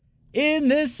In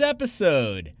this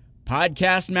episode,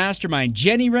 podcast mastermind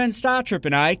Jenny Wren Stotrup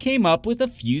and I came up with a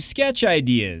few sketch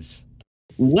ideas.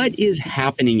 What is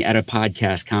happening at a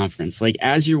podcast conference? Like,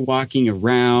 as you're walking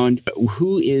around,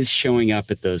 who is showing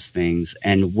up at those things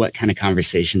and what kind of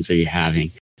conversations are you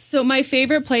having? So my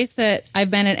favorite place that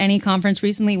I've been at any conference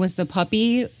recently was the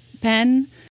Puppy Pen.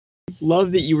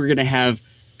 Love that you were going to have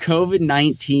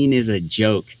COVID-19 is a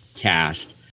joke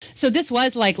cast. So this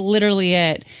was like literally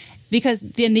it. Because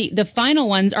then the final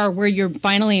ones are where you're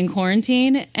finally in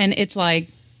quarantine and it's like,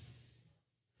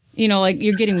 you know, like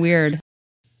you're getting weird.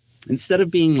 Instead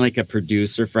of being like a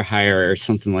producer for hire or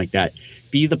something like that,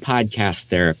 be the podcast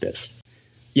therapist.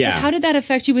 Yeah. But how did that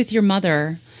affect you with your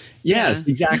mother? Yes,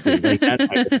 exactly. Like that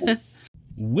type of thing.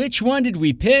 Which one did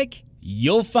we pick?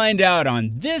 You'll find out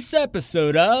on this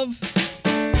episode of...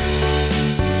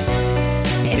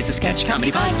 It's a sketch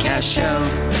comedy podcast show.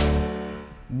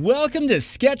 Welcome to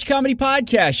Sketch Comedy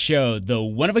Podcast Show, the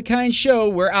one-of-a-kind show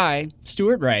where I,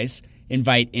 Stuart Rice,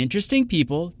 invite interesting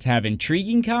people to have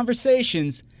intriguing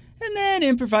conversations and then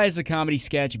improvise a comedy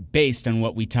sketch based on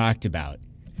what we talked about.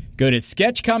 Go to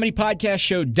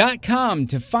sketchcomedypodcastshow.com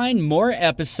to find more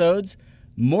episodes,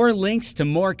 more links to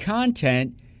more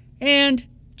content, and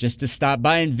just to stop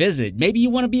by and visit. Maybe you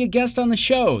want to be a guest on the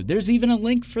show. There's even a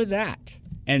link for that.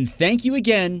 And thank you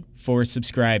again for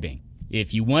subscribing.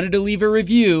 If you wanted to leave a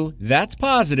review that's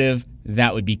positive,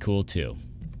 that would be cool too.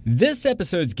 This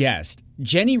episode's guest,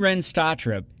 Jenny Wren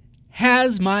Stotrup,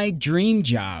 has my dream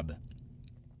job.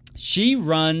 She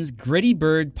runs Gritty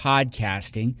Bird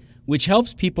Podcasting, which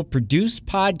helps people produce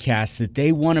podcasts that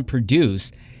they want to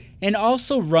produce, and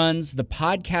also runs the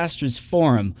Podcasters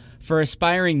Forum for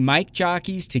aspiring mic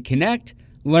jockeys to connect,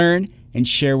 learn, and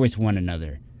share with one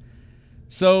another.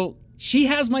 So, she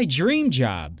has my dream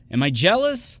job. Am I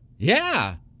jealous?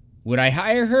 Yeah. Would I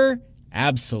hire her?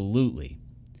 Absolutely.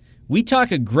 We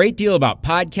talk a great deal about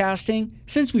podcasting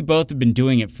since we both have been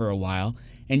doing it for a while,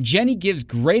 and Jenny gives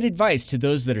great advice to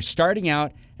those that are starting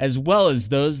out as well as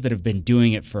those that have been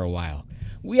doing it for a while.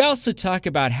 We also talk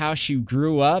about how she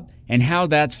grew up and how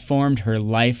that's formed her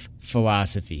life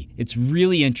philosophy. It's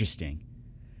really interesting.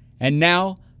 And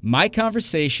now, my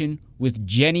conversation with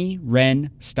Jenny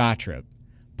Wren Stotrup,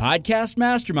 podcast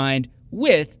mastermind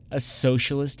with a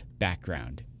socialist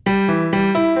background.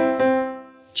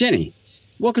 Jenny,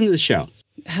 welcome to the show.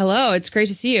 Hello, it's great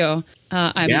to see you.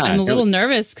 I'm a little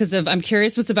nervous because I'm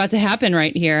curious what's about to happen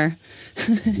right here.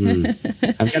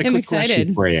 I've got a quick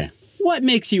question for you. What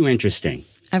makes you interesting?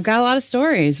 I've got a lot of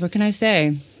stories. What can I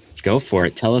say? Go for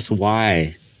it. Tell us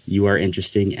why you are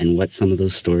interesting and what some of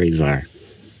those stories are.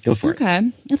 Go for it. Okay. I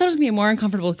thought it was going to be a more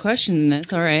uncomfortable question than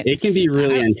this. All right. It can be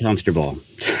really uncomfortable.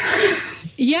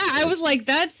 Yeah, I was like,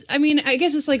 I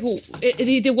guess it's like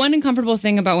the one uncomfortable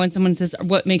thing about when someone says,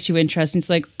 what makes you interesting?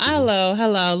 It's like,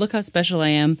 hello, look how special I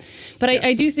am. But yes.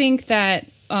 I do think that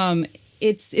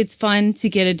it's fun to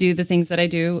get to do the things that I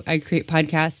do. I create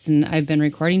podcasts and I've been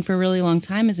recording for a really long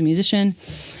time as a musician.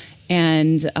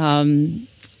 And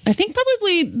I think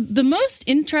probably one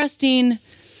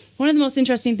of the most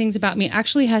interesting things about me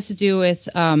actually has to do with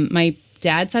my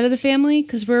dad's side of the family,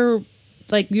 because we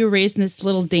were raised in this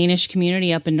little Danish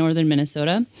community up in northern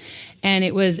Minnesota, and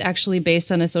it was actually based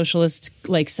on a socialist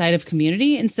side of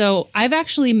community. And so I've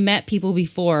actually met people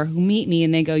before who meet me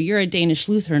and they go, "You're a Danish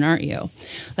Lutheran, aren't you?"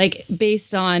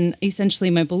 Based on essentially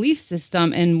my belief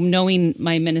system and knowing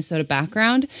my Minnesota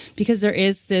background, because there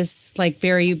is this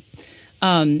there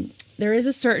is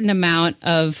a certain amount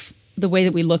of the way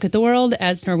that we look at the world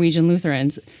as Norwegian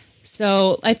Lutherans.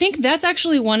 So I think that's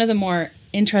actually one of the more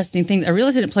interesting things. I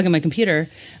realized I didn't plug in my computer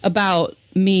about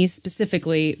me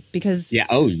specifically because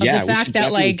of the fact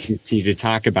that continue to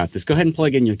talk about this. Go ahead and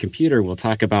plug in your computer. We'll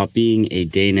talk about being a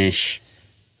Danish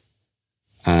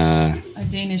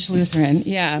Lutheran.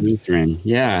 Yeah. Lutheran.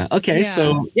 Yeah. Okay. Yeah.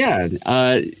 So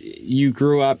you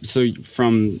grew up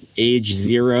from age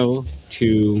 0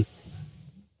 to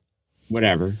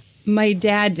whatever. My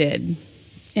dad did.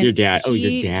 And your dad.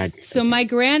 Your dad. So my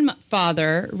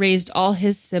grandfather raised all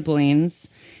his siblings,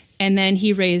 and then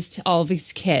he raised all of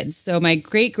his kids. So my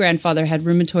great-grandfather had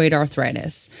rheumatoid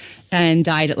arthritis and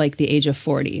died at the age of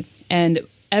 40. And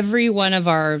every one of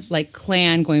our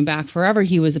clan going back forever,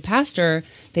 he was a pastor.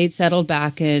 They'd settled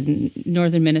back in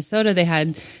northern Minnesota. They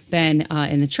had been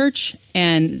in the church,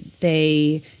 and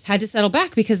they had to settle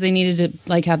back because they needed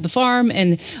to have the farm.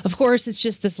 And of course, it's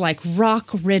just this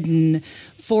rock-ridden,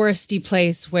 foresty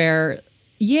place where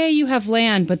you have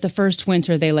land, but the first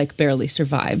winter they barely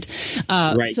survived.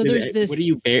 Right. So there's this.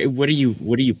 What are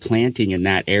you planting in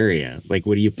that area? What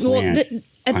do you plant? Well,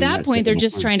 at that point, they're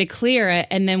just trying to clear it,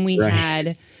 and then we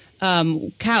had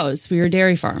cows. We were a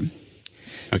dairy farm.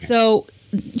 Okay. So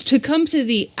to come to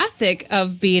the ethic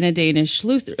of being a Danish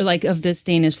of this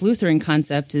Danish Lutheran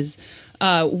concept is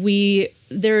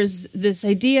there's this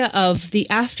idea of the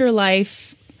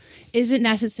afterlife isn't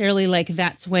necessarily like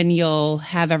that's when you'll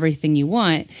have everything you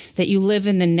want, that you live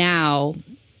in the now,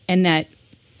 and that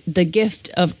the gift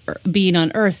of being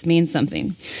on earth means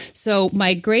something. So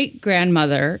my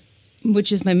great-grandmother,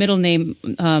 which is my middle name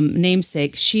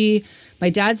namesake, my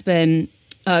dad's been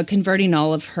converting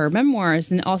all of her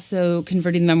memoirs and also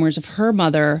converting the memoirs of her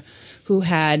mother, who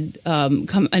had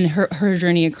come on her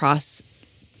journey across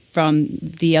from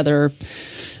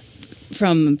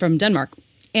Denmark.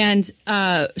 And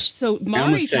so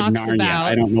Mari talks Narnia.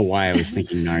 About. I don't know why I was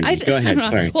thinking Narnia. Go ahead.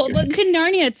 Sorry. Well, but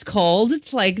Narnia, it's cold.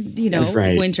 It's like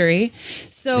right. Wintry.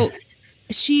 So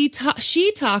she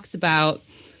talks about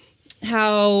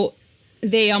how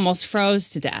they almost froze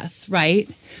to death. Right.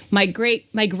 My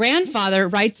grandfather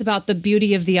writes about the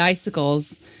beauty of the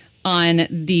icicles on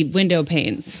the window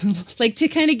panes, like to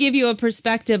kind of give you a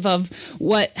perspective of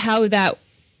how that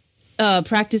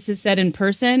practice is said in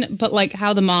person, but like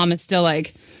how the mom is still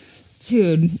like,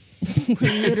 dude,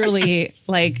 we're literally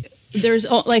like, there's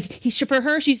like for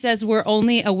her, she says we're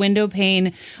only a window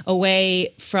pane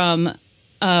away from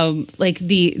like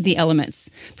the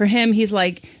elements. For him, he's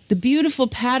like the beautiful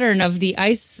pattern of the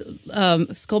ice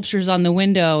sculptures on the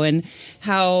window, and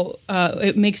how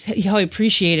it makes how he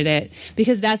appreciated it,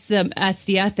 because that's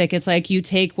the ethic. It's like you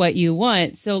take what you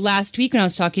want. So last week when I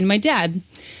was talking to my dad,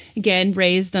 again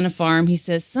raised on a farm, he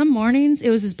says some mornings, it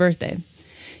was his birthday.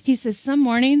 He says some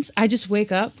mornings I just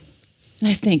wake up and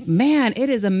I think, man, it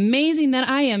is amazing that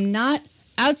I am not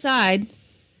outside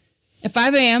at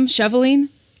 5 a.m. shoveling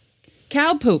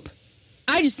cow poop.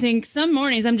 I just think some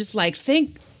mornings I'm just like,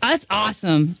 that's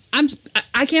awesome.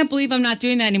 I can't believe I'm not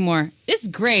doing that anymore. It's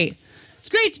great. It's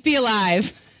great to be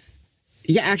alive.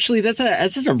 Yeah, actually, that's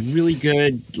just a really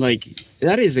good,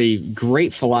 that is a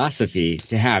great philosophy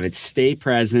to have. It's stay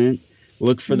present,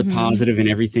 look for the positive in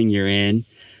everything you're in.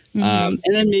 And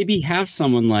then maybe have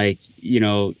someone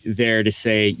there to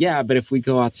say, yeah, but if we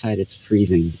go outside, it's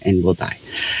freezing and we'll die.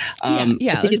 I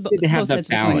think it's good to have that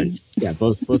balance. Yeah,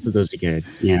 both of those are good.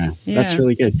 Yeah, that's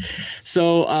really good.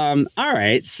 So, all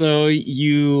right. So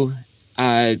you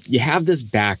have this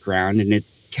background, and it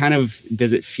kind of,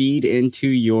 does it feed into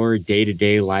your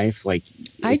day-to-day life? Like,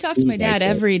 I talk to my dad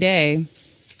every day.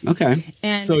 Okay.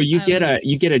 And so you get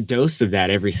a dose of that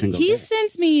every single day.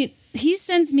 He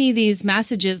sends me these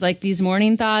messages, like these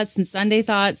morning thoughts and Sunday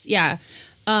thoughts. Yeah.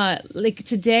 Like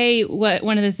today,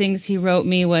 one of the things he wrote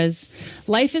me was,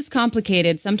 life is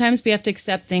complicated. Sometimes we have to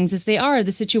accept things as they are.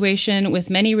 The situation with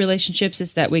many relationships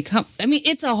is that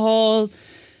it's a whole,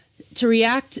 to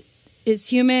react is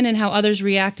human, and how others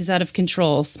react is out of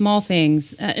control. Small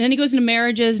things. And then he goes into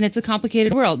marriages, and it's a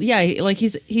complicated world. Yeah, like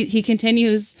he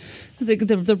continues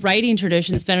the writing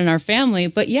tradition that's been in our family.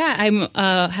 But yeah, I'm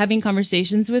having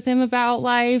conversations with him about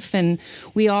life, and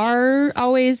we are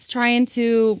always trying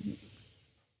to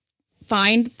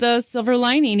find the silver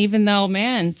lining, even though,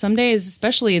 man, some days,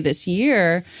 especially this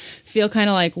year, feel kind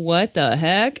of like, what the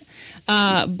heck?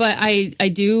 But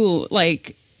I do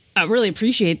I really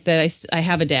appreciate that I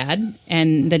have a dad,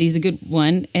 and that he's a good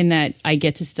one, and that I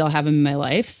get to still have him in my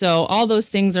life. So all those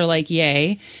things are like,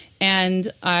 yay. And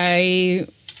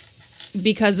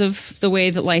because of the way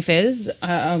that life is,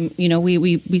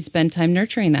 we spend time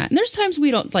nurturing that. And there's times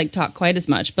we don't talk quite as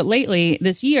much, but lately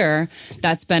this year,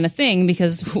 that's been a thing,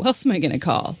 because who else am I going to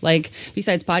call?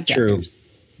 Besides podcasters.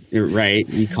 True. Right.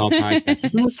 You call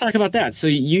podcasters. So let's talk about that. So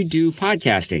you do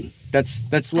podcasting.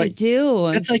 That's what I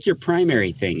do. That's like your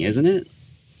primary thing, isn't it?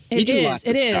 It is.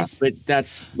 Stuff, but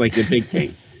that's like the big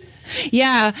thing.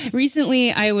 Yeah.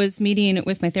 Recently, I was meeting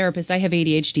with my therapist. I have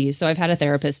ADHD, so I've had a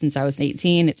therapist since I was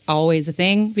 18. It's always a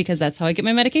thing, because that's how I get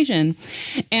my medication.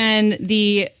 And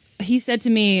he said to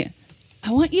me,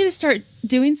 I want you to start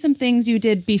doing some things you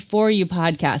did before you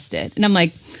podcasted. And I'm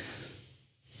like,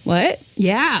 what?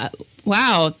 Yeah.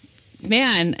 Wow.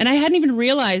 Man. And I hadn't even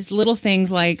realized little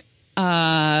things like,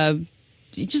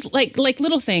 just like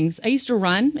little things. I used to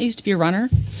run. I used to be a runner.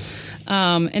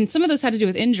 And some of those had to do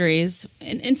with injuries,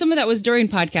 and some of that was during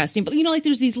podcasting. But,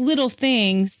 there's these little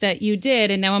things that you did.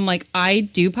 And now I'm like, I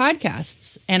do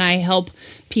podcasts, and I help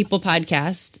people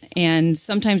podcast. And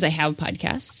sometimes I have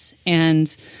podcasts,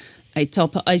 and I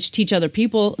teach other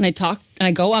people, and I talk, and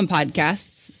I go on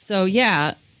podcasts. So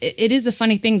yeah, it is a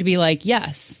funny thing to be like,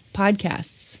 yes,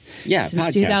 podcasts. Yeah,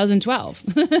 since 2012.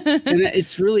 And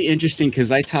it's really interesting,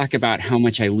 because I talk about how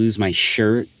much I lose my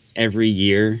shirt every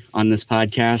year on this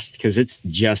podcast because it's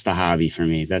just a hobby for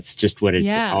me. That's just what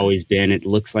it's always been. It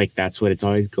looks like that's what it's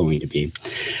always going to be.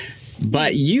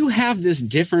 But you have this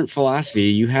different philosophy.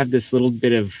 You have this little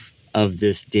bit of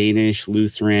this Danish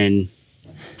Lutheran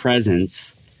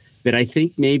presence that I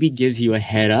think maybe gives you a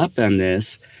head up on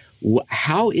this.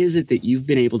 How is it that you've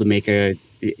been able to make a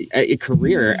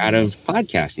career out of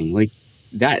podcasting? Like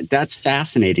that's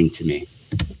fascinating to me.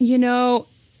 You know,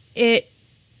 it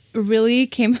really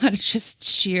came out of just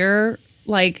sheer,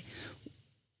 like,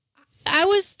 I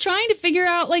was trying to figure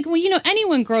out, like, well, you know,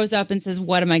 anyone grows up and says,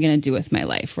 what am I going to do with my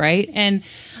life, right? And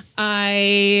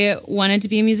I wanted to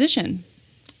be a musician.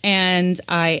 And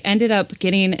I ended up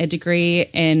getting a degree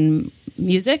in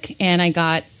music, and I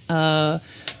got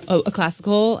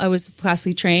I was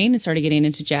classically trained and started getting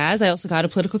into jazz. I also got a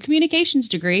political communications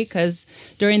degree because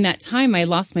during that time I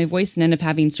lost my voice and ended up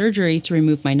having surgery to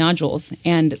remove my nodules.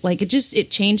 And like it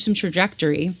changed some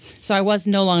trajectory. So I was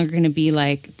no longer going to be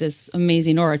like this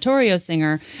amazing oratorio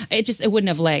singer. It wouldn't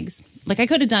have legs. Like I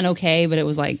could have done okay, but it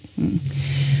was like,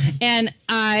 And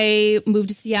I moved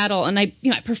to Seattle and I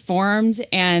performed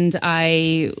and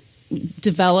I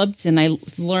developed and I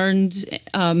learned,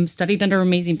 studied under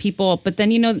amazing people. But then,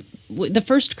 the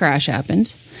first crash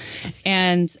happened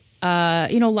and, a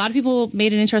lot of people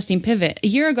made an interesting pivot. A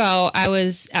year ago, I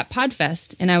was at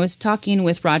PodFest and I was talking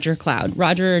with Roger Cloud.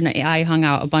 Roger and I hung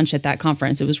out a bunch at that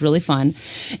conference. It was really fun.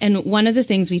 And one of the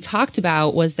things we talked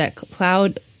about was that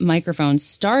Cloud microphones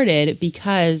started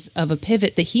because of a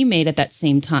pivot that he made at that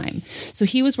same time. So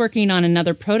he was working on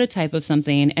another prototype of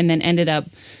something and then ended up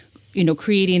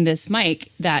creating this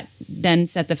mic that then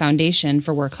set the foundation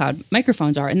for where Cloud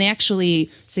microphones are. And they actually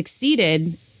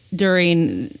succeeded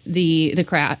during the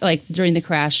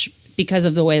crash because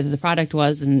of the way that the product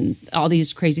was and all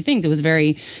these crazy things. It was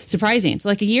very surprising. So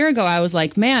like a year ago, I was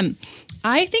like, man,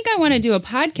 I think I want to do a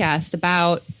podcast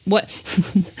about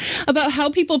about how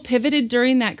people pivoted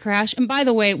during that crash. And by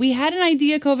the way, we had an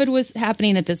idea COVID was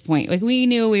happening at this point. Like we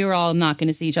knew we were all not going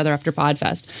to see each other after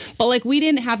PodFest, but like we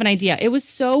didn't have an idea. It was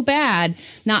so bad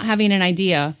not having an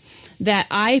idea that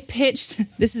I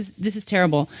pitched. This is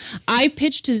terrible. I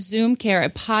pitched to ZoomCare a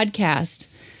podcast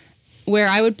where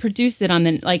I would produce it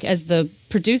as the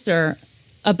producer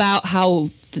about how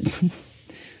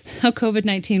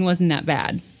COVID-19 wasn't that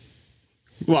bad.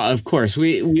 Well, of course,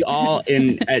 we all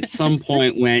at some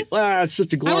point went, well, it's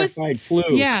just a glorified flu.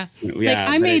 Yeah.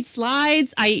 I made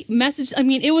slides. I messaged. I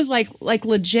mean, it was like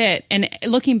legit. And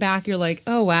looking back, you're like,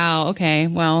 oh, wow. Okay.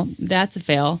 Well, that's a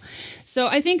fail. So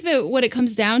I think that what it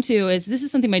comes down to is this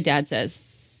is something my dad says.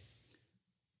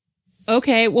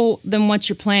 Okay, well, then what's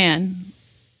your plan?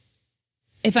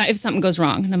 If something goes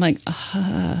wrong, and I'm like,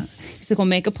 he's like, well,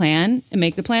 make a plan and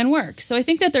make the plan work. So I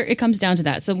think that it comes down to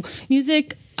that. So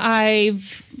music,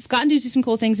 I've gotten to do some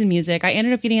cool things in music. I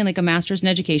ended up getting like a master's in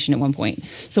education at one point.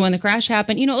 So when the crash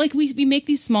happened, we make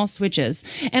these small switches,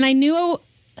 and I knew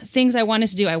things I wanted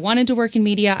to do. I wanted to work in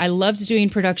media. I loved doing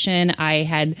production. I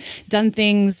had done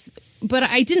things, but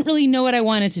I didn't really know what I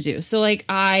wanted to do. So like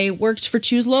I worked for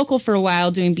Choose Local for a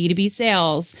while doing B2B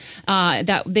sales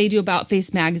that they do About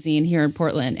Face magazine here in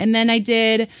Portland. And then I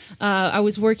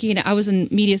was in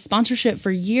media sponsorship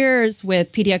for years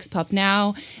with PDX Pup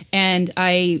Now. And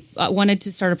I wanted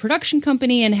to start a production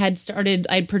company and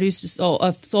I'd produced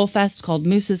a soul fest called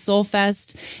Moose's Soul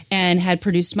Fest and had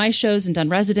produced my shows and done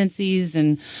residencies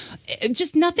and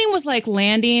just nothing was like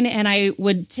landing. And I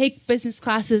would take business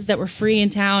classes that were free in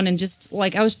town and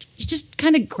I was just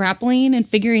kind of grappling and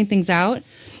figuring things out.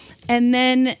 And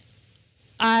then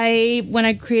when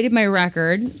I created my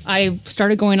record, I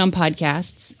started going on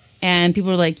podcasts and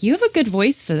people were like, you have a good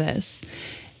voice for this.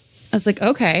 I was like,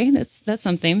 okay, that's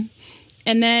something.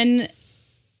 And then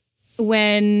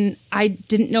when I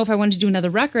didn't know if I wanted to do another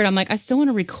record, I'm like, I still want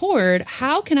to record.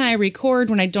 How can I record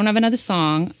when I don't have another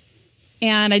song?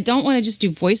 And I don't want to just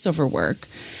do voiceover work.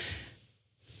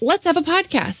 Let's have a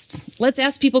podcast. Let's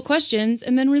ask people questions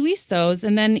and then release those.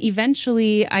 And then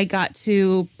eventually I got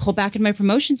to pull back in my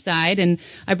promotion side and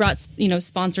I brought,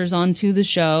 sponsors onto the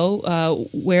show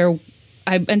where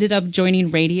I ended up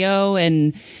joining radio.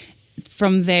 And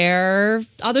from there,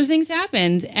 other things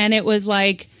happened. And it was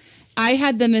like,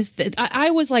 I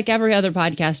was like every other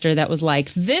podcaster that was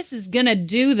like, this is going to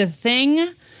do the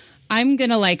thing. I'm going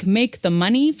to make the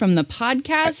money from the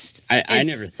podcast. I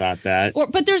never thought that.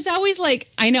 But there's always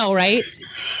I know, right?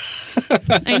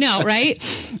 I know, right?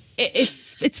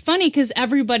 It's funny because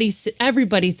everybody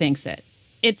thinks it.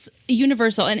 It's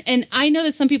universal. And I know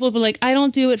that some people are like, I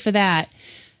don't do it for that.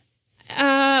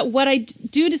 What I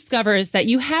do discover is that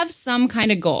you have some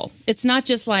kind of goal. It's not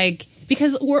just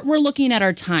because we're looking at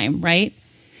our time, right?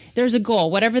 there's a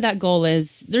goal, whatever that goal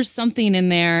is, there's something in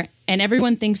there, and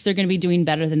everyone thinks they're going to be doing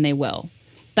better than they will.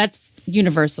 That's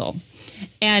universal.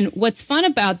 And what's fun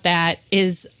about that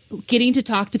is getting to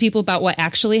talk to people about what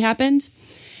actually happened.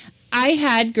 I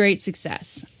had great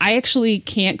success. I actually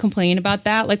can't complain about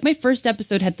that. Like, my first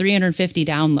episode had 350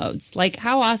 downloads. Like,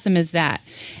 how awesome is that?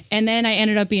 And then I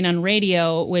ended up being on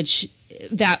radio, which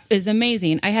that is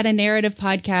amazing. I had a narrative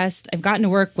podcast. I've gotten to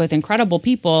work with incredible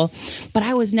people, but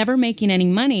I was never making any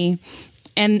money.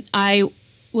 And I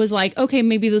was like, okay,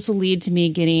 maybe this will lead to me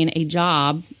getting a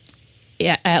job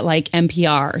at like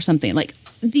NPR or something. Like,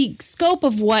 the scope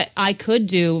of what I could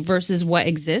do versus what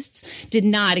exists did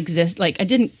not exist. Like, it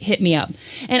didn't hit me up.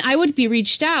 And I would be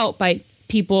reached out by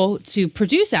people to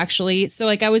produce, actually. So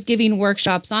like, I was giving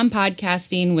workshops on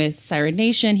podcasting with Siren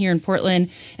Nation here in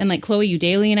Portland, and like Chloe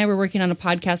Udaly and I were working on a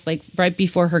podcast like right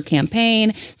before her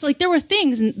campaign. So like, there were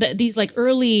things, these like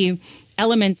early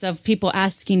elements of people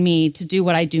asking me to do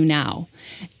what I do now.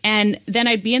 And then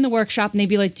I'd be in the workshop and they'd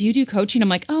be like, do you do coaching? I'm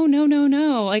like, oh,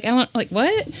 no. Like, I don't, like,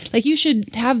 what? Like, you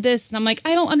should have this. And I'm like,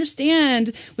 I don't understand,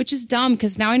 which is dumb,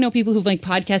 because now I know people who've like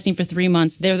podcasting for 3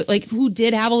 months. They're like, who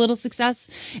did have a little success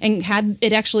and had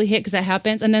it actually hit, because that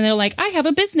happens. And then they're like, I have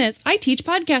a business. I teach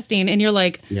podcasting. And you're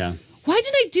like, yeah, why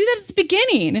didn't I do that at the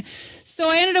beginning? So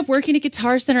I ended up working at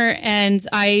Guitar Center, and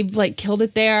I like killed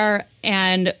it there.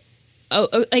 And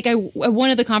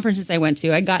one of the conferences I went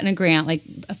to, I got in a grant like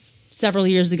several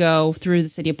years ago through the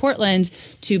city of Portland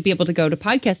to be able to go to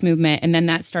Podcast Movement. And then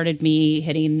that started me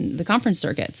hitting the conference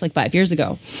circuits like 5 years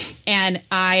ago. And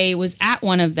I was at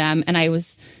one of them, and I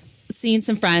was seeing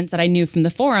some friends that I knew from the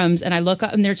forums, and I look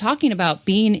up and they're talking about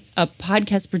being a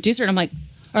podcast producer. And I'm like,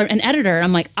 or an editor.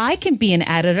 I'm like, I can be an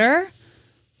editor.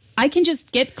 I can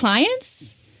just get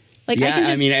clients. Like, yeah, I can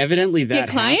just evidently that get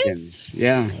clients. Happens.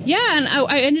 Yeah. Yeah. And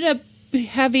I ended up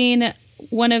having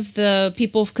one of the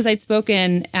people, because I'd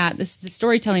spoken at the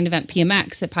storytelling event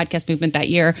PMX at Podcast Movement that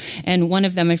year, and one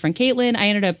of them, my friend Caitlin, I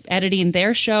ended up editing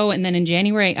their show, and then in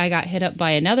January I got hit up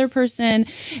by another person,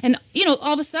 and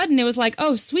all of a sudden it was like,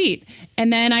 oh sweet.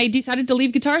 And then I decided to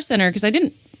leave Guitar Center because I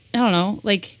don't know,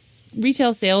 like,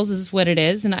 retail sales is what it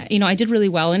is, and I did really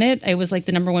well in it. I was like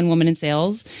the number one woman in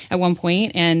sales at one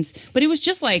point, but it was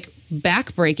just like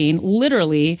backbreaking,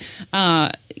 literally.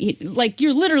 Like,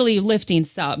 you're literally lifting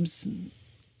subs.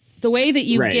 The way that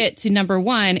you get to number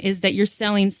one is that you're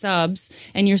selling subs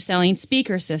and you're selling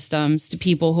speaker systems to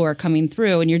people who are coming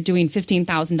through, and you're doing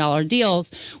 $15,000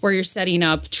 deals where you're setting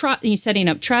up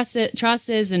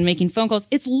trusses and making phone calls.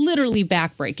 It's literally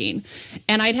backbreaking.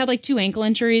 And I'd had like 2 ankle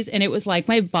injuries, and it was like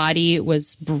my body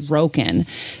was broken.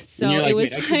 So like, it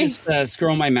was I could just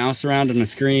scroll my mouse around on the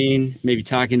screen, maybe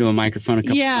talking to a microphone a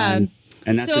couple times.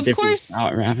 And that's a different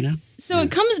avenue. So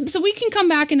we can come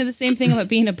back into the same thing about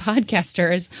being a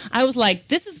podcaster. Is I was like,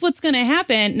 this is what's going to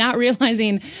happen, not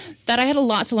realizing that I had a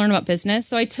lot to learn about business.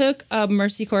 So I took a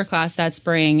Mercy Corps class that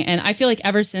spring, and I feel like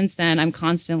ever since then, I'm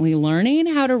constantly learning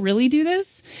how to really do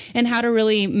this and how to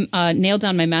really nail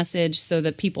down my message so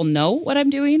that people know what I'm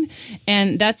doing.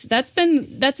 And that's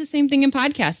the same thing in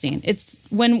podcasting. It's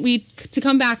to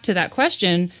come back to that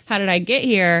question, how did I get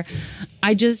here?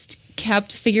 I just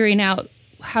kept figuring out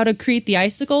how to create the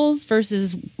icicles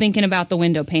versus thinking about the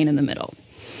window pane in the middle.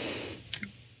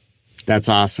 That's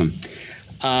awesome.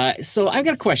 So I've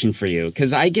got a question for you,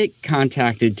 because I get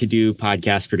contacted to do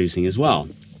podcast producing as well.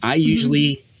 I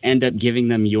usually end up giving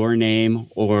them your name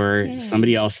or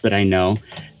somebody else that I know,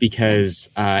 because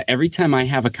every time I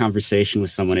have a conversation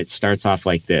with someone, it starts off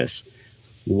like this.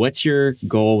 What's your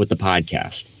goal with the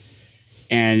podcast?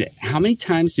 And how many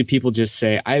times do people just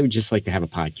say, I would just like to have a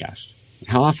podcast?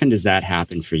 How often does that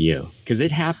happen for you? Because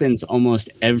it happens almost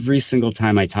every single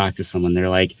time I talk to someone. They're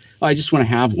like, oh, I just want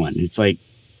to have one. And it's like,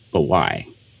 but why?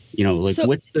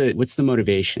 What's the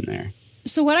motivation there?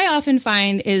 So what I often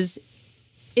find is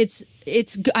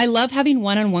I love having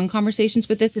one-on-one conversations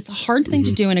with this. It's a hard thing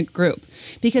to do in a group,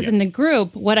 because in the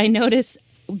group, what I notice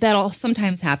that'll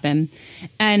sometimes happen,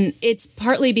 and it's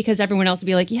partly because everyone else will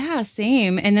be like, yeah,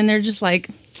 same. And then they're just like,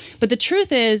 but the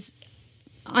truth is,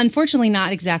 unfortunately,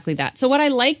 not exactly that. So what I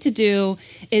like to do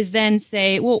is then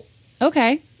say, well,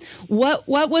 okay, what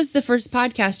was the first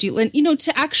podcast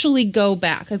to actually go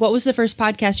back? Like, what was the first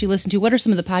podcast you listened to? What are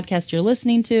some of the podcasts you're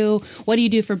listening to? What do you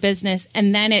do for business?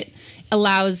 And then it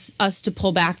allows us to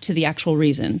pull back to the actual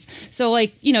reasons. So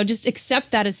just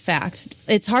accept that as fact.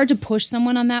 It's hard to push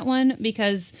someone on that one,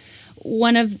 because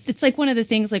it's like one of the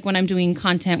things, like when I'm doing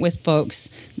content with folks,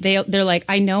 they're like,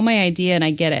 I know my idea and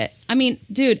I get it. I mean,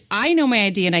 dude, I know my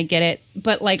idea and I get it,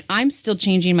 but like I'm still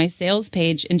changing my sales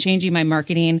page and changing my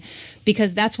marketing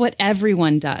because that's what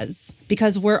everyone does,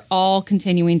 because we're all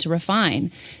continuing to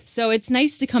refine. So it's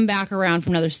nice to come back around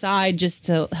from another side just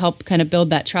to help kind of build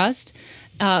that trust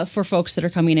for folks that are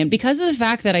coming in. Because of the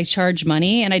fact that I charge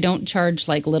money and I don't charge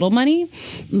like little money,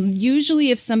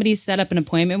 usually if somebody's set up an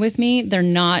appointment with me, they're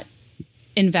not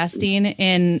investing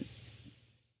in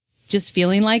just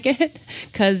feeling like it.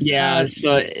 Because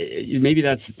so maybe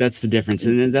that's the difference,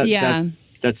 and then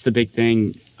that's the big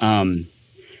thing. And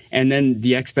then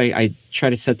I try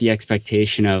to set the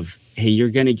expectation of, hey, you're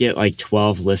going to get like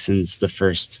 12 listens the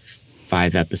first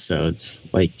 5 episodes.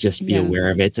 Like, just be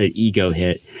aware of it. It's an ego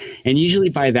hit. And usually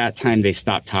by that time they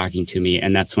stop talking to me,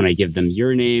 and that's when I give them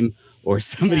your name or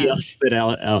somebody else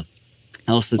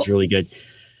that's really good.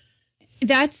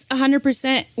 That's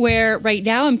 100% where right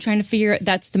now I'm trying to figure out,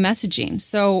 that's the messaging.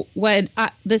 So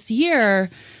this year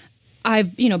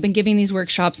I've, been giving these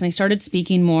workshops and I started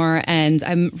speaking more, and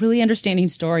I'm really understanding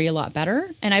story a lot better.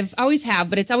 And I've always have,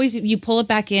 but it's always, you pull it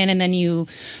back in and then you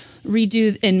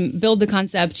redo and build the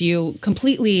concept. You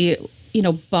completely,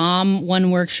 bomb one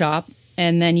workshop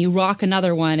and then you rock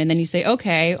another one. And then you say,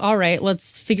 okay, all right,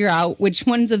 let's figure out which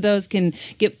ones of those can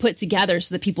get put together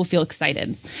so that people feel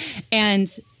excited. And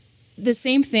the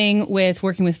same thing with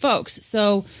working with folks.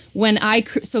 So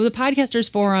so the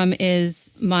Podcasters Forum is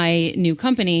my new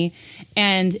company,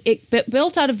 and it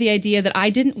built out of the idea that I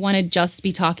didn't want to just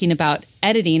be talking about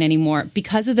editing anymore,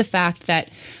 because of the fact that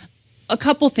a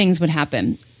couple things would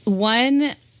happen.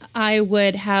 One, I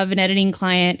would have an editing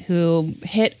client who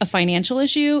hit a financial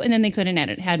issue and then they couldn't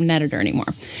had an editor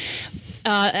anymore.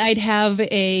 I'd have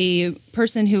a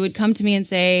person who would come to me and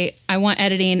say, I want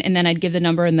editing, and then I'd give the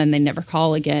number and then they'd never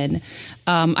call again.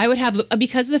 I would have,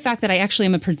 because of the fact that I actually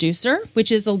am a producer,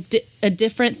 which is a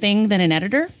different thing than an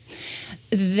editor,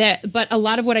 but a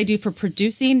lot of what I do for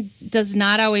producing does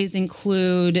not always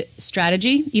include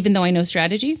strategy, even though I know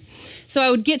strategy. So I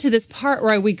would get to this part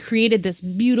where we created this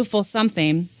beautiful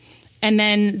something, and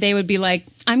then they would be like,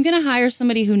 I'm going to hire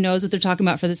somebody who knows what they're talking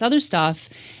about for this other stuff.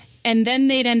 And then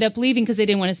they'd end up leaving because they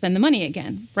didn't want to spend the money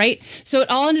again, right? So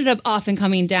it all ended up often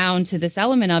coming down to this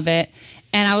element of it.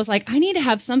 And I was like, I need to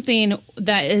have something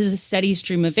that is a steady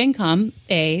stream of income,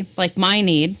 like my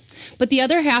need. But the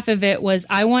other half of it was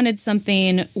I wanted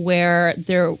something where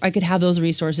I could have those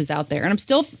resources out there. And I'm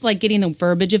still like getting the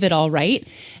verbiage of it all right.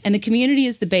 And the community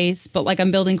is the base, but like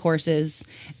I'm building courses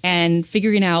and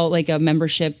figuring out like a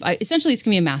membership. Essentially, it's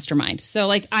going to be a mastermind. So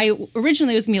like I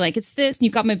originally was going to be like, it's this and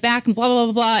you got my back and blah, blah,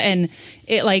 blah, blah. And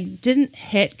it like didn't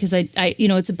hit because I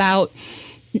it's about...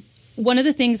 One of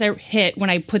the things I hit when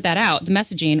I put that out, the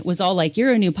messaging was all like,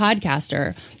 you're a new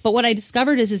podcaster. But what I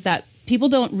discovered is that people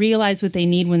don't realize what they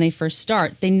need when they first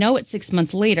start. They know it 6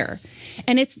 months later.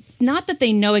 And it's not that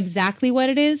they know exactly what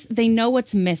it is. They know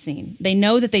what's missing. They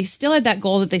know that they still had that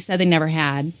goal that they said they never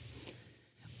had.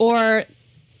 Or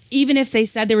even if they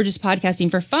said they were just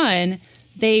podcasting for fun,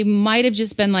 they might have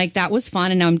just been like, that was fun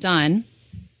and now I'm done.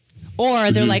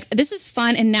 Or they're like, this is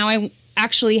fun and now I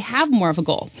actually have more of a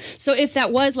goal. So if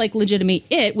that was like legitimate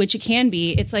which it can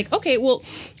be, it's like, okay, well,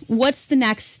 what's the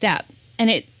next step? And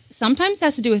it sometimes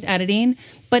has to do with editing,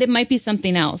 but it might be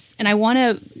something else. And I want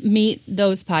to meet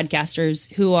those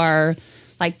podcasters who are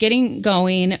like getting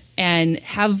going and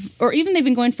or even they've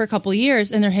been going for a couple of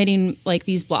years and they're hitting like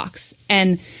these blocks.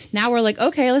 And now we're like,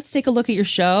 okay, let's take a look at your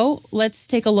show. Let's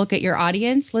take a look at your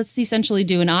audience. Let's essentially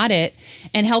do an audit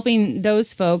and helping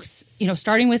those folks,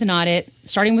 starting with an audit,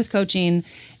 starting with coaching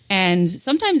and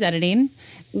sometimes editing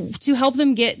to help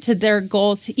them get to their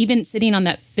goals, even sitting on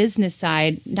that business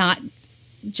side, not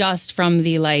just from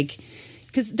the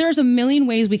because there's a million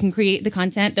ways we can create the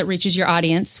content that reaches your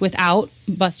audience without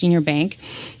busting your bank.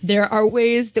 There are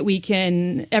ways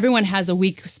that everyone has a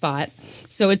weak spot.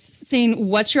 So it's saying,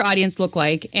 what's your audience look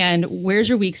like and where's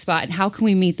your weak spot and how can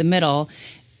we meet the middle?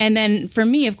 And then for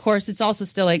me, of course, it's also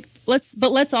still like,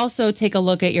 let's also take a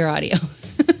look at your audio.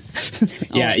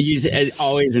 Yeah,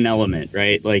 always an element,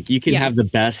 right? Like you can have the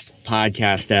best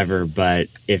podcast ever, but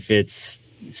if it's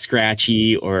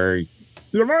scratchy or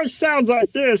your voice sounds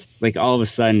like this, like all of a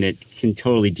sudden it can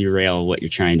totally derail what you're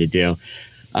trying to do.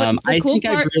 I've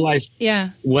realized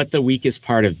what the weakest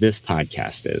part of this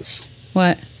podcast is.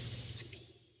 What?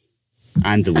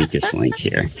 I'm the weakest link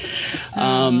here.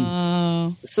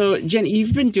 So Jen,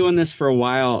 you've been doing this for a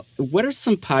while. What are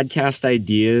some podcast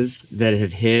ideas that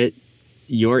have hit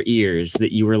your ears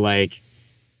that you were like,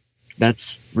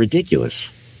 that's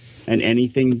ridiculous? And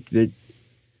anything that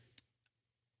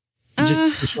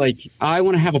Just like, I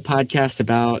want to have a podcast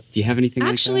about, do you have anything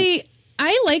actually, like that?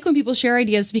 I like when people share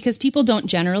ideas because people don't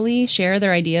generally share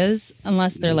their ideas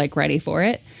unless they're like ready for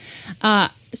it.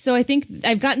 So I think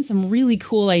I've gotten some really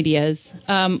cool ideas.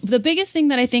 The biggest thing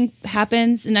that I think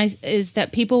happens is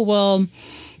that people will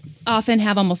often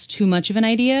have almost too much of an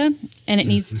idea, and it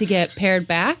needs to get pared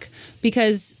back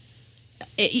because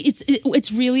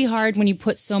it's really hard when you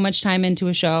put so much time into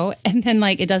a show and then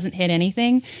like it doesn't hit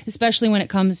anything, especially when it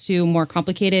comes to more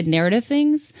complicated narrative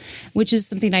things, which is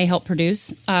something I help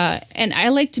produce. And I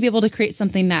like to be able to create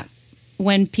something that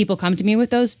when people come to me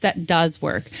with those, that does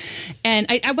work. And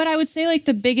but I would say like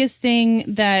the biggest thing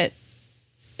that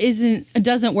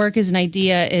doesn't work as an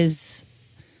idea is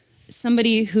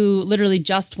somebody who literally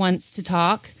just wants to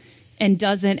talk and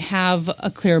doesn't have a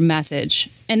clear message.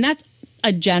 And that's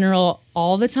a general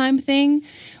all the time thing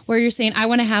where you're saying, I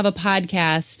want to have a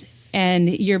podcast, and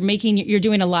you're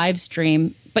doing a live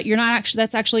stream, but you're not actually,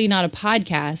 that's actually not a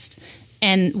podcast.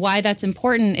 And why that's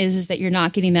important is that you're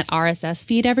not getting that RSS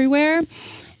feed everywhere.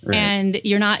 Right. And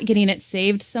you're not getting it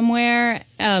saved somewhere.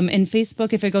 And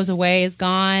Facebook, if it goes away, is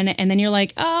gone. And then you're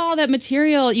like, oh, that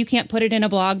material, you can't put it in a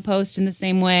blog post in the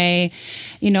same way.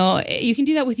 You know, you can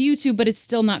do that with YouTube, but it's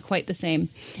still not quite the same.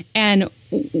 And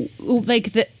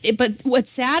but what's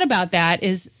sad about that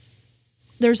is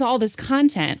there's all this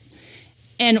content.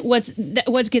 And what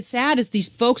gets sad is these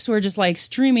folks who are just like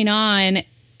streaming on.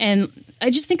 And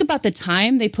I just think about the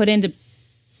time they put into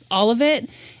all of it,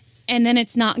 and then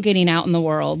it's not getting out in the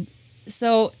world.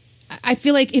 So I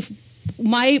feel like if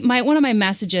my one of my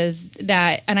messages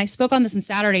that, and I spoke on this on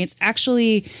Saturday, it's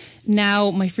actually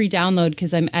now my free download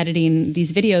because I'm editing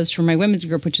these videos for my women's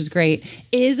group, which is great,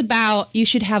 is about you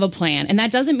should have a plan. And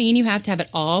that doesn't mean you have to have it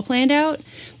all planned out,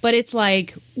 but it's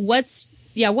like, what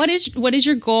is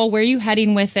your goal? Where are you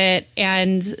heading with it?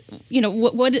 And, you know,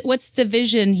 what's the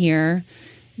vision here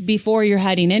before you're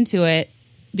heading into it?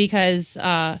 Because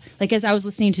as I was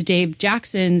listening to Dave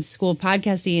Jackson's School of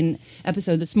Podcasting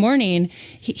episode this morning,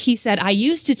 he said, I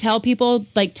used to tell people,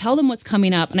 like, tell them what's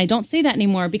coming up. And I don't say that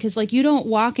anymore because, like, you don't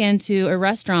walk into a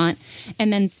restaurant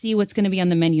and then see what's going to be on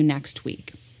the menu next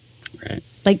week. Right.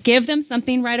 Like, give them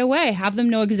something right away. Have them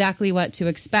know exactly what to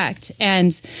expect.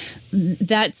 And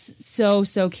that's so,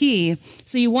 so key.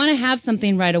 So you want to have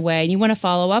something right away and you want to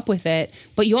follow up with it,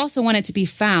 but you also want it to be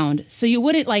found. So you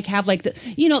wouldn't, like, have, like,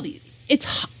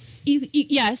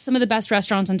 yes, some of the best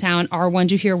restaurants in town are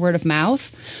ones you hear word of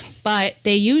mouth, but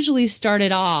they usually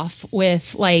started off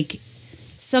with like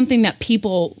something that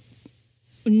people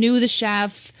knew the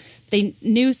chef, they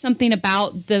knew something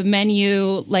about the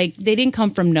menu, like they didn't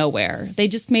come from nowhere. They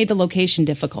just made the location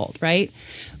difficult, right?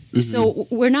 Mm-hmm. So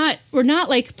we're not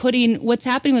like putting what's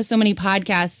happening with so many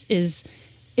podcasts is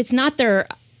it's not that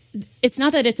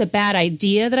it's a bad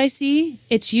idea that I see.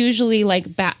 It's usually like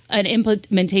an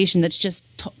implementation that's just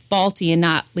faulty and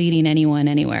not leading anyone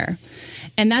anywhere.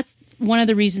 And that's one of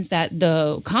the reasons that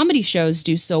the comedy shows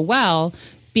do so well,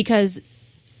 because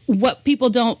what people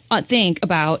don't think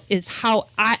about is how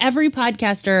every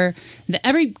podcaster,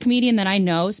 every comedian that I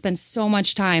know spends so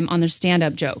much time on their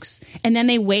stand-up jokes. And then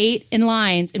they wait in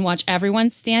lines and watch everyone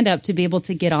stand up to be able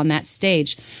to get on that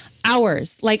stage.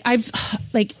 Hours.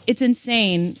 It's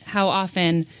insane how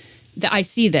often that I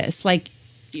see this. Like,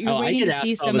 you're waiting to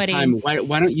see somebody. All the time,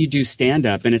 why don't you do stand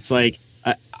up? And it's like,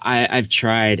 I've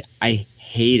tried. I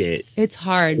hate it. It's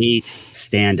hard. I hate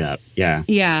stand up. Yeah.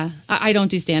 Yeah. I don't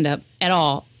do stand up at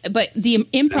all. But the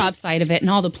improv side of it and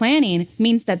all the planning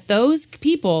means that those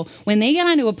people, when they get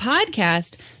onto a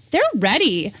podcast, they're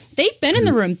ready. They've been in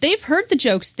the room. They've heard the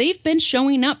jokes. They've been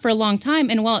showing up for a long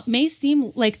time. And while it may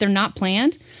seem like they're not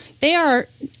planned, they are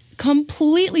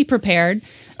completely prepared,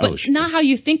 but not how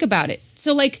you think about it.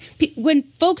 So like when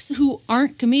folks who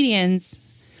aren't comedians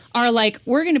are like,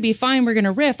 we're going to be fine, we're going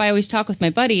to riff. I always talk with my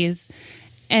buddies,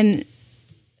 and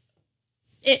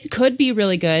it could be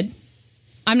really good.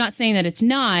 I'm not saying that it's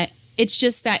not. It's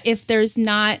just that if there's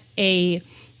not a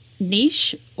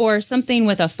niche or something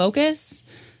with a focus,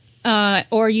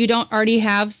 or you don't already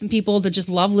have some people that just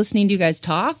love listening to you guys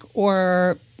talk,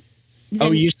 or...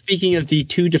 you're speaking of the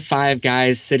 2 to 5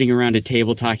 guys sitting around a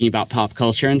table talking about pop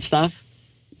culture and stuff?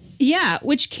 Yeah,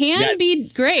 which can be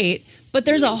great, but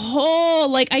there's a whole...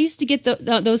 Like, I used to get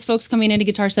those folks coming into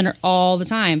Guitar Center all the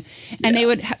time, and they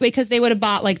would... Because they would have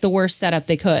bought, like, the worst setup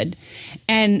they could.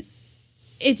 And...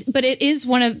 But it is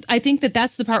one of... I think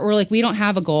that's the part where, like, we don't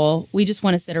have a goal. We just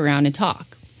want to sit around and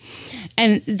talk.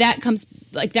 And that comes...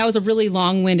 Like, that was a really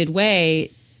long-winded way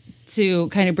to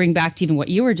kind of bring back to even what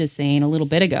you were just saying a little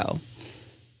bit ago.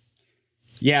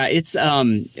 Yeah, it's...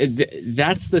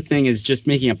 that's the thing, is just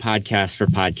making a podcast for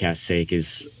podcast's sake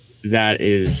is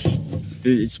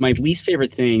it's my least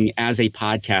favorite thing as a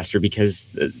podcaster, because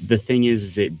the thing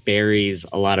is it buries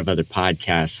a lot of other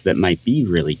podcasts that might be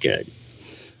really good.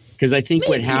 Because I think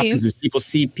what happens is people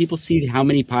see how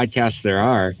many podcasts there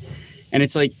are, and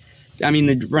it's like, I mean,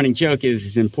 the running joke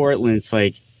is in Portland, it's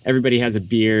like everybody has a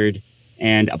beard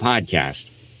and a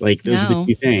podcast. Like those are the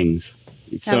two things.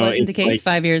 That wasn't the case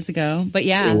 5 years ago, but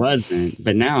yeah, it wasn't.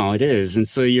 But now it is, and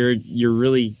so you're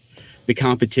really, the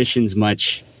competition's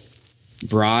much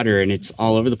broader and it's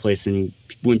all over the place. And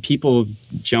when people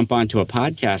jump onto a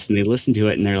podcast and they listen to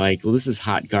it and they're like, well, this is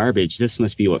hot garbage, this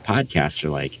must be what podcasts are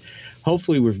like.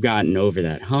 Hopefully we've gotten over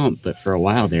that hump, but for a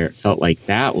while there it felt like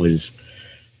that was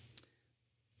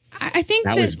I think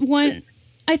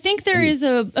there is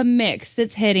a mix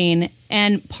that's hitting,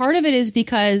 and part of it is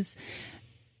because,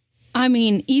 I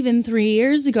mean, even 3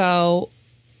 years ago,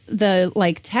 the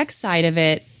like tech side of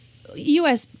it,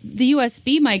 the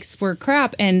USB mics were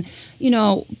crap, and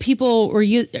people were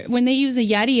when they use a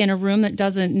Yeti in a room that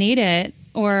doesn't need it,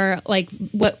 or like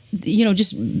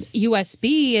just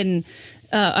USB and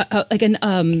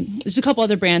there's a couple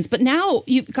other brands, but now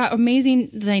you've got amazing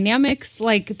dynamics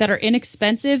like that are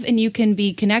inexpensive, and you can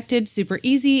be connected super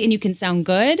easy, and you can sound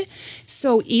good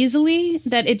so easily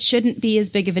that it shouldn't be as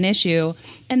big of an issue.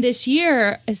 And this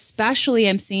year, especially,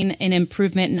 I'm seeing an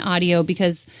improvement in audio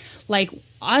because, like,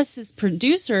 us as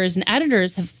producers and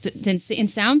editors have been, and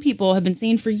sound people have been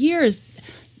saying for years,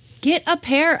 get a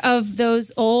pair of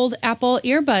those old Apple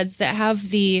earbuds that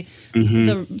have the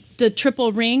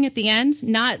triple ring at the end,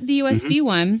 not the USB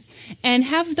one, and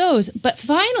have those. But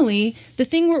finally, the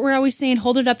thing we're always saying,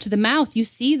 hold it up to the mouth. You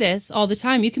see this all the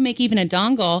time. You can make even a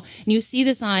dongle, and you see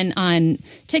this on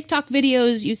TikTok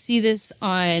videos. You see this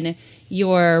on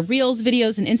your Reels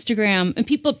videos and Instagram, and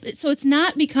people. So it's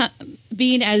not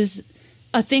being as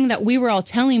a thing that we were all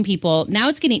telling people. Now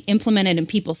it's getting implemented and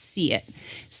people see it.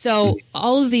 So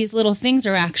all of these little things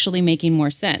are actually making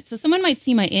more sense. So someone might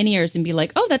see my in-ears and be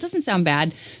like, oh, that doesn't sound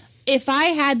bad. If I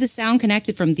had the sound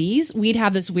connected from these, we'd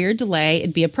have this weird delay.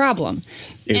 It'd be a problem.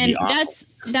 And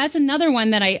that's another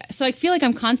one that I feel like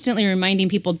I'm constantly reminding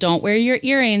people, don't wear your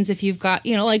earrings if you've got,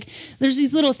 like there's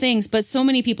these little things, but so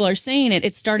many people are saying it.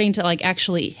 It's starting to like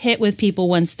actually hit with people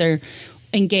once they're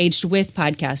engaged with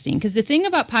podcasting. Because the thing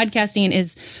about podcasting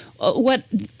is what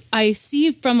I see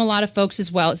from a lot of folks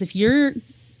as well is if you're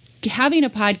having a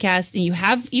podcast and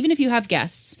even if you have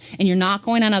guests and you're not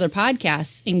going on other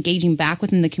podcasts, engaging back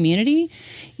within the community,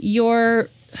 you're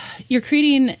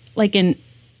creating an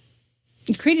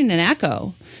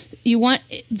echo.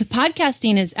 The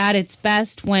podcasting is at its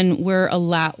best when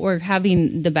we're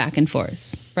having the back and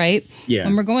forth, right? Yeah.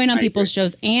 When we're going on people's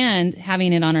shows and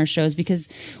having it on our shows, because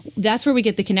that's where we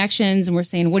get the connections, and we're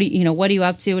saying, what are you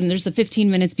up to? And there's the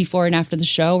 15 minutes before and after the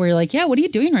show where you're like, yeah, what are you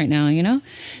doing right now?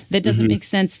 That doesn't make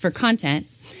sense for content.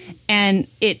 And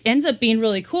it ends up being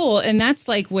really cool. And that's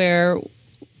like where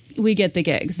we get the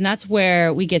gigs, and that's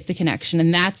where we get the connection,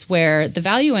 and that's where the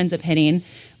value ends up hitting.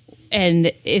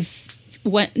 And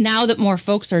now that more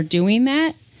folks are doing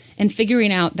that and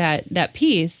figuring out that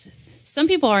piece, some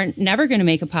people are never going to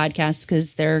make a podcast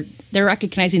because they're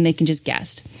recognizing they can just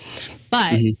guest.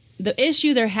 But the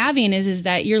issue they're having is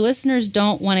that your listeners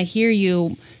don't want to hear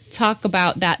you talk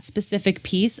about that specific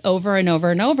piece over and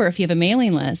over and over if you have a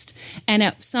mailing list. And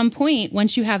at some point,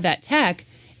 once you have that tech,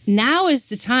 now is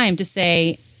the time to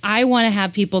say, I want to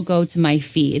have people go to my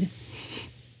feed.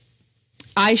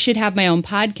 I should have my own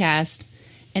podcast,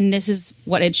 and this is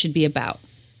what it should be about.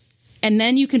 And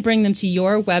then you can bring them to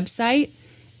your website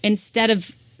instead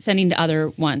of sending to other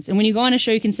ones. And when you go on a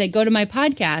show, you can say, go to my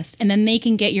podcast, and then they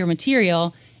can get your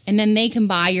material, and then they can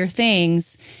buy your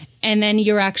things, and then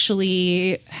you're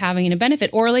actually having a benefit.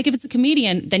 Or like if it's a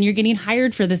comedian, then you're getting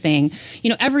hired for the thing.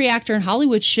 Every actor in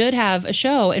Hollywood should have a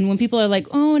show. And when people are like,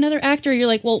 oh, another actor, you're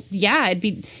like, well, yeah,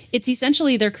 it's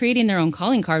essentially they're creating their own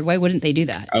calling card. Why wouldn't they do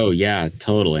that? Oh, yeah,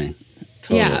 totally.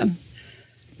 Yeah.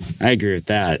 I agree with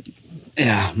that.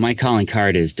 Yeah, my calling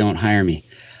card is don't hire me.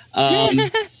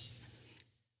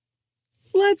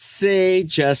 Let's say,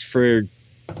 just for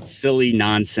silly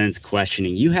nonsense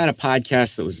questioning, you had a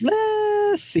podcast that was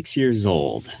 6 years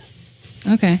old.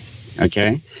 Okay.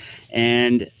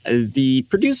 And the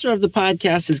producer of the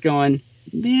podcast is going,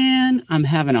 man, I'm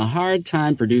having a hard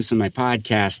time producing my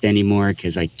podcast anymore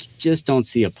because I just don't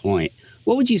see a point.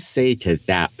 What would you say to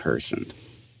that person?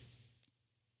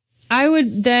 I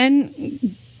would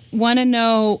then want to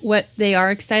know what they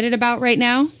are excited about right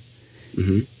now,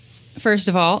 first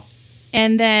of all.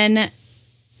 And then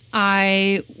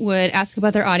I would ask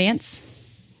about their audience,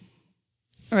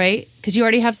 right? Because you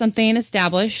already have something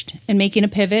established, and making a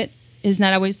pivot is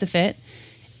not always the fit.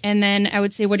 And then I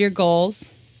would say, what are your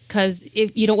goals? Because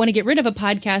if you don't want to get rid of a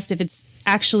podcast if it's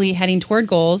actually heading toward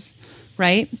goals,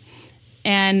 right?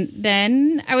 And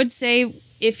then I would say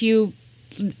if you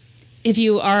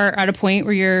are at a point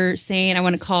where you're saying, I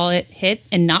want to call it hit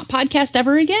and not podcast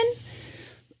ever again,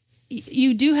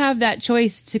 you do have that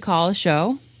choice to call a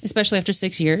show, especially after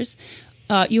 6 years.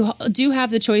 You do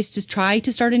have the choice to try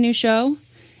to start a new show.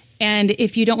 And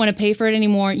if you don't want to pay for it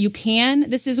anymore, you can.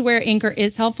 This is where Anchor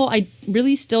is helpful. I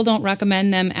really still don't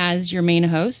recommend them as your main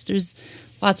host. There's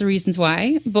lots of reasons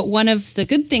why. But one of the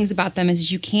good things about them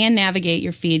is you can navigate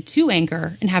your feed to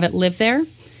Anchor and have it live there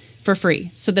for free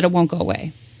so that it won't go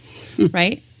away.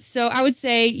 Right? So I would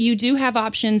say you do have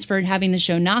options for having the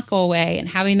show not go away and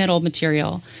having that old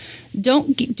material.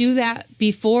 Don't do that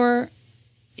before.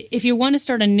 If you want to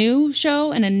start a new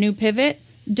show and a new pivot,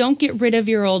 don't get rid of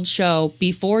your old show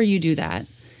before you do that,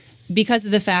 because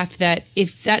of the fact that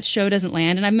if that show doesn't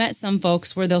land, and I've met some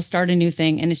folks where they'll start a new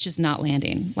thing and it's just not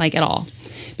landing, like at all.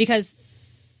 Because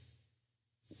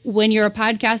when you're a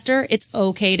podcaster, it's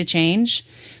okay to change,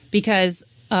 because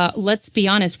let's be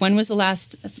honest, when was the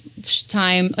last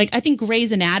time, like I think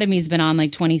Grey's Anatomy's been on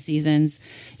like 20 seasons,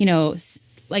 you know,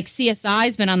 like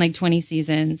CSI's been on like 20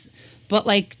 seasons, but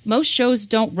like most shows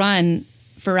don't run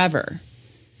forever.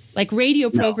 Like radio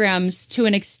programs to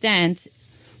an extent,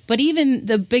 but even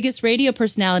the biggest radio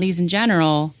personalities in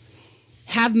general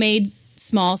have made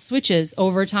small switches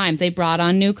over time. They brought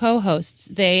on new co-hosts.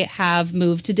 They have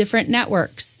moved to different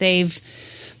networks. They've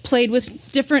played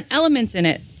with different elements in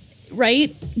it,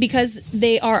 right? Because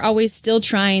they are always still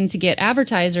trying to get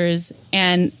advertisers,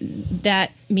 and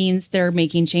that means they're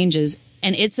making changes.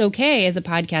 And it's okay as a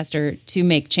podcaster to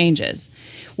make changes,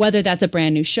 whether that's a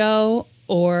brand new show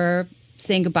or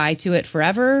saying goodbye to it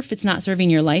forever if it's not serving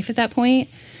your life at that point.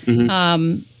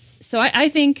 Mm-hmm. So I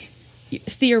think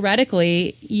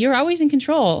theoretically you're always in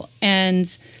control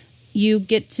and you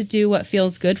get to do what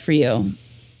feels good for you.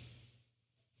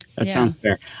 That sounds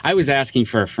fair. I was asking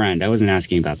for a friend. I wasn't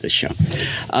asking about this show.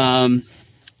 All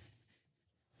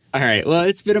right. Well,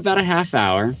 it's been about a half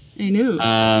hour. I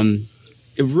know.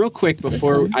 Real quick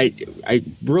before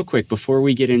before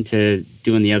we get into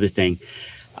doing the other thing,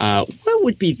 what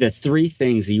would be the 3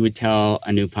 things that you would tell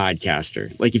a new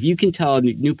podcaster? Like if you can tell a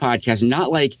new podcaster,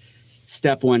 not like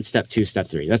step 1, step 2, step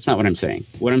 3. That's not what I'm saying.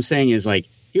 What I'm saying is like,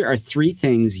 here are 3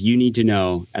 things you need to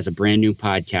know as a brand new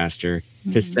podcaster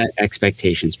to set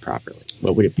expectations properly.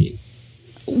 What would it be?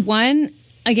 1,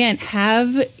 again,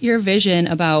 have your vision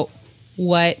about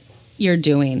what you're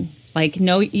doing. Like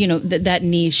know, that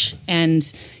niche and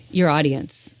your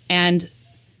audience. And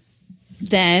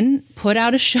then put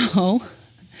out a show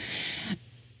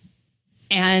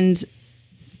and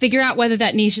figure out whether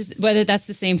that niche is, whether that's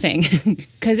the same thing.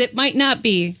 Because it might not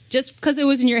be. Just because it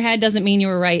was in your head doesn't mean you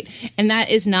were right. And that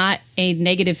is not a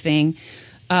negative thing,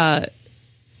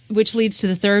 which leads to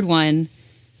the 3rd one.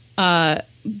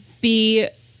 Be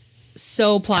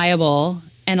so pliable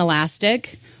and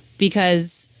elastic,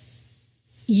 because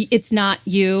it's not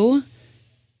you.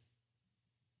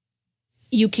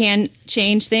 You can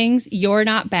change things. You're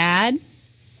not bad.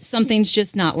 Something's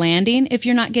just not landing if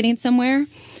you're not getting somewhere.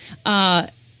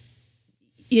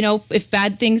 If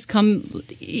bad things come,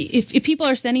 if people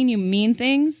are sending you mean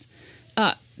things,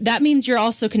 that means you're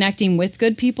also connecting with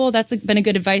good people. That's been a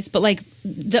good advice. But like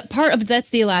that's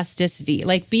the elasticity.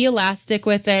 Like be elastic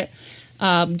with it.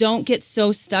 Don't get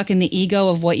so stuck in the ego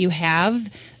of what you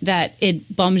have that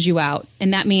it bums you out.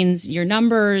 And that means your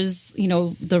numbers,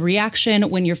 the reaction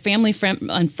when your family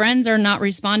and friends are not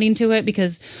responding to it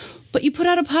but you put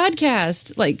out a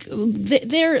podcast. Like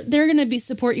they're going to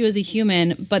support you as a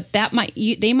human, but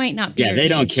they might not be. Yeah, they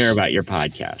don't care about your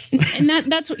podcast. And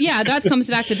that comes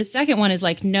back to the second one is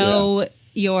like know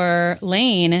your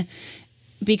lane,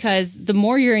 because the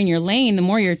more you're in your lane, the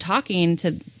more you're talking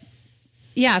to.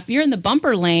 Yeah, if you're in the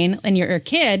bumper lane and you're a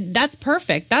kid, that's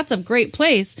perfect. That's a great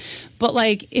place. But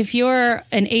like, if you're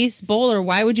an ace bowler,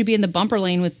 why would you be in the bumper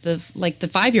lane with the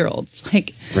 5-year-olds?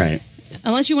 Like, right.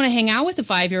 Unless you want to hang out with the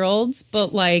 5-year-olds,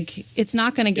 but like, it's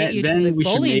not going to get you to the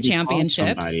bowling championships.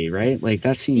 Somebody, right? Like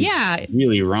that seems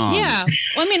really wrong. Yeah.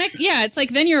 Well, I mean, it's like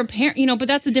then you're a parent, but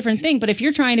that's a different thing. But if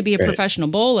you're trying to be a professional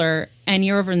bowler and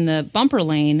you're over in the bumper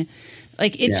lane,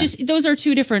 like it's just, those are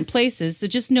 2 different places. So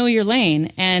just know your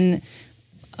lane and,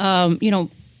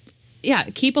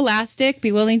 keep elastic,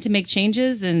 be willing to make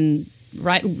changes and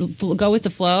go with the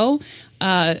flow.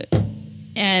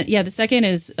 The second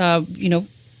is,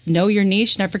 know your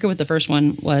niche. And I forget what the first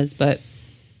one was, but.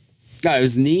 No, it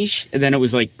was niche. And then it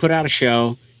was like put out a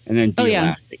show. and then be Oh, yeah.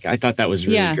 elastic. I thought that was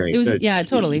really Yeah, great. it was- But yeah,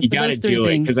 totally. You For got to those three do it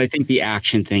things. because I think the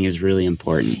action thing is really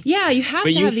important. Yeah, you have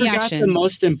But to you have the forgot action. the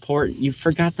most important. You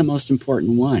forgot the most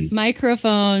important one.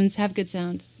 Microphones have good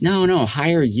sound. No,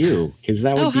 hire you because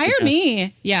that would Oh, be the hire best-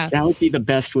 me. Yeah. That would be the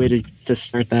best way to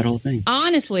start that whole thing.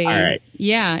 Honestly. All right.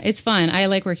 Yeah, it's fun. I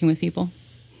like working with people.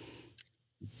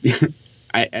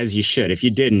 As you should. If you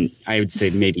didn't, I would say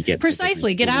maybe get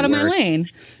Precisely. Get out of my lane.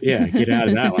 Yeah, get out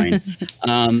of that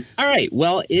lane. All right.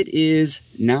 Well, it is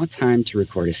now time to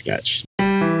record a sketch.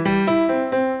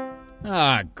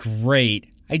 Ah, great.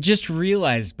 I just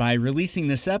realized by releasing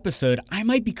this episode, I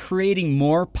might be creating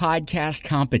more podcast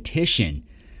competition.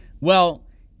 Well,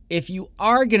 if you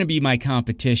are going to be my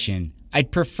competition,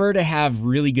 I'd prefer to have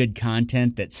really good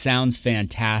content that sounds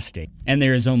fantastic. And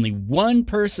there is only one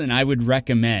person I would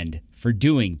recommend for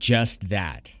doing just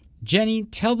that. Jenny,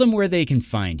 tell them where they can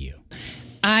find you.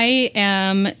 I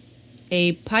am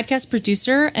a podcast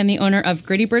producer and the owner of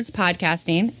Gritty Birds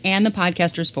Podcasting and the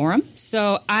Podcasters Forum.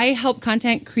 So I help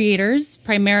content creators,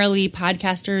 primarily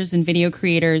podcasters and video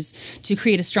creators, to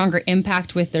create a stronger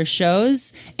impact with their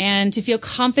shows and to feel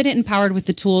confident and empowered with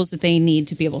the tools that they need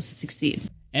to be able to succeed.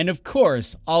 And of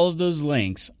course, all of those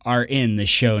links are in the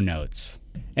show notes.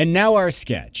 And now our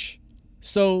sketch.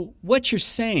 So what you're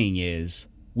saying is,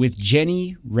 with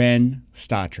Jenny Wren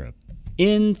Stotrup,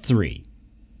 in 3,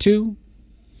 2.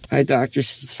 Hi, Dr.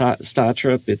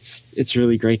 Stotrup. It's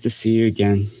really great to see you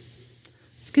again.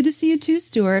 It's good to see you too,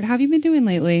 Stuart. How have you been doing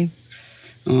lately?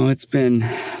 Oh, it's been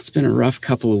a rough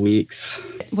couple of weeks.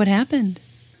 What happened?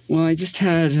 Well, I just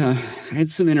had I had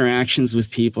some interactions with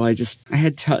people. I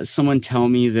had someone tell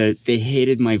me that they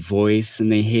hated my voice and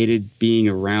they hated being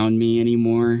around me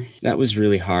anymore. That was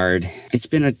really hard. It's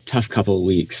been a tough couple of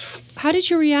weeks. How did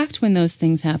you react when those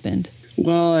things happened?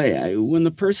 Well, when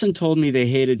the person told me they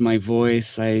hated my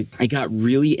voice, I got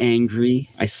really angry.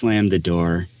 I slammed the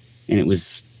door, and it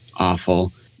was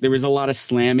awful. There was a lot of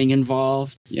slamming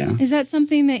involved. Yeah. Is that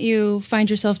something that you find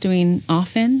yourself doing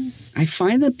often? I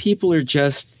find that people are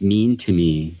just mean to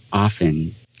me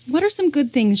often. What are some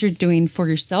good things you're doing for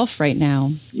yourself right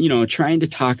now? You know, trying to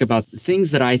talk about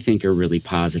things that I think are really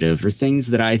positive or things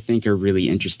that I think are really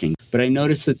interesting. But I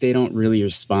notice that they don't really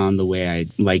respond the way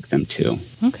I'd like them to.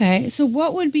 Okay. So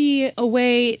what would be a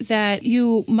way that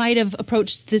you might have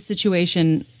approached this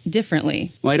situation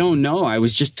differently? Well, I don't know. I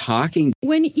was just talking.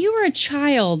 When you were a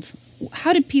child,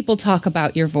 how did people talk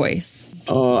about your voice?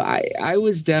 Oh, I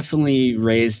was definitely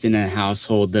raised in a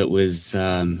household that was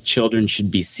children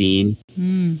should be seen.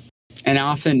 And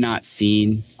often not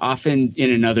seen, often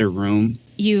in another room.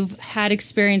 You've had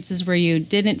experiences where you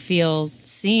didn't feel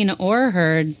seen or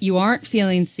heard. You aren't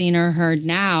feeling seen or heard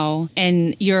now,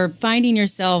 and you're finding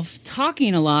yourself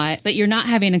talking a lot, but you're not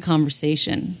having a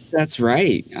conversation. That's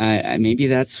right. Maybe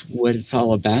that's what it's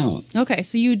all about. Okay,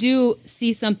 so you do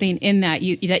see something in that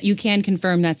you can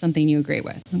confirm that's something you agree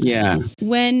with. Okay. Yeah.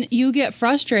 When you get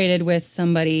frustrated with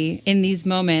somebody in these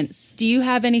moments, do you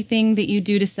have anything that you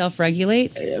do to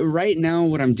self-regulate? Right now,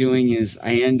 what I'm doing is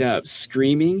I end up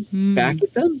screaming back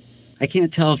at them. I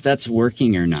can't tell if that's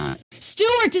working or not.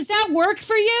 Stuart, does that work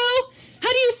for you? How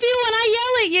do you feel when I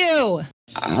yell at you?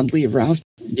 Oddly aroused.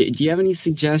 Do you have any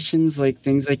suggestions, like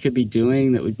things I could be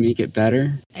doing that would make it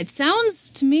better? It sounds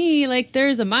to me like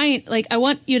there's a mind, like I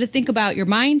want you to think about your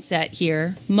mindset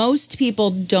here. Most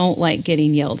people don't like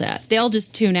getting yelled at. They'll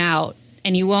just tune out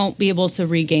and you won't be able to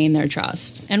regain their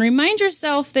trust. And remind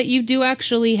yourself that you do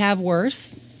actually have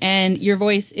worth and your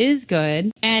voice is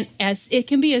good. And as it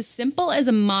can be as simple as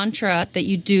a mantra that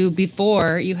you do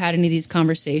before you had any of these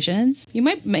conversations. You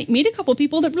might meet a couple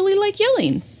people that really like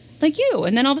yelling, like you,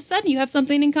 and then all of a sudden you have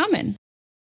something in common.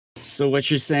 So what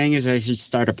you're saying is I should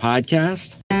start a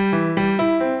podcast?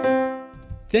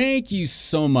 Thank you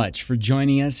so much for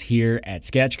joining us here at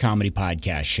Sketch Comedy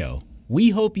Podcast Show.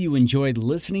 We hope you enjoyed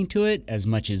listening to it as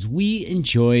much as we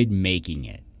enjoyed making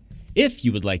it. If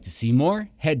you would like to see more,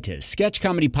 head to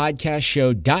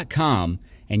sketchcomedypodcastshow.com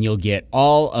and you'll get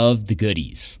all of the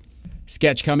goodies.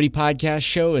 Sketch Comedy Podcast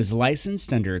Show is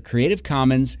licensed under a Creative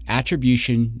Commons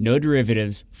Attribution No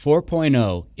Derivatives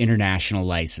 4.0 international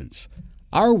license.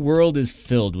 Our world is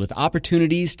filled with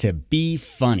opportunities to be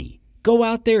funny. Go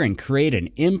out there and create an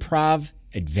improv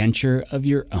adventure of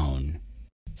your own.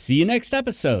 See you next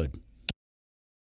episode.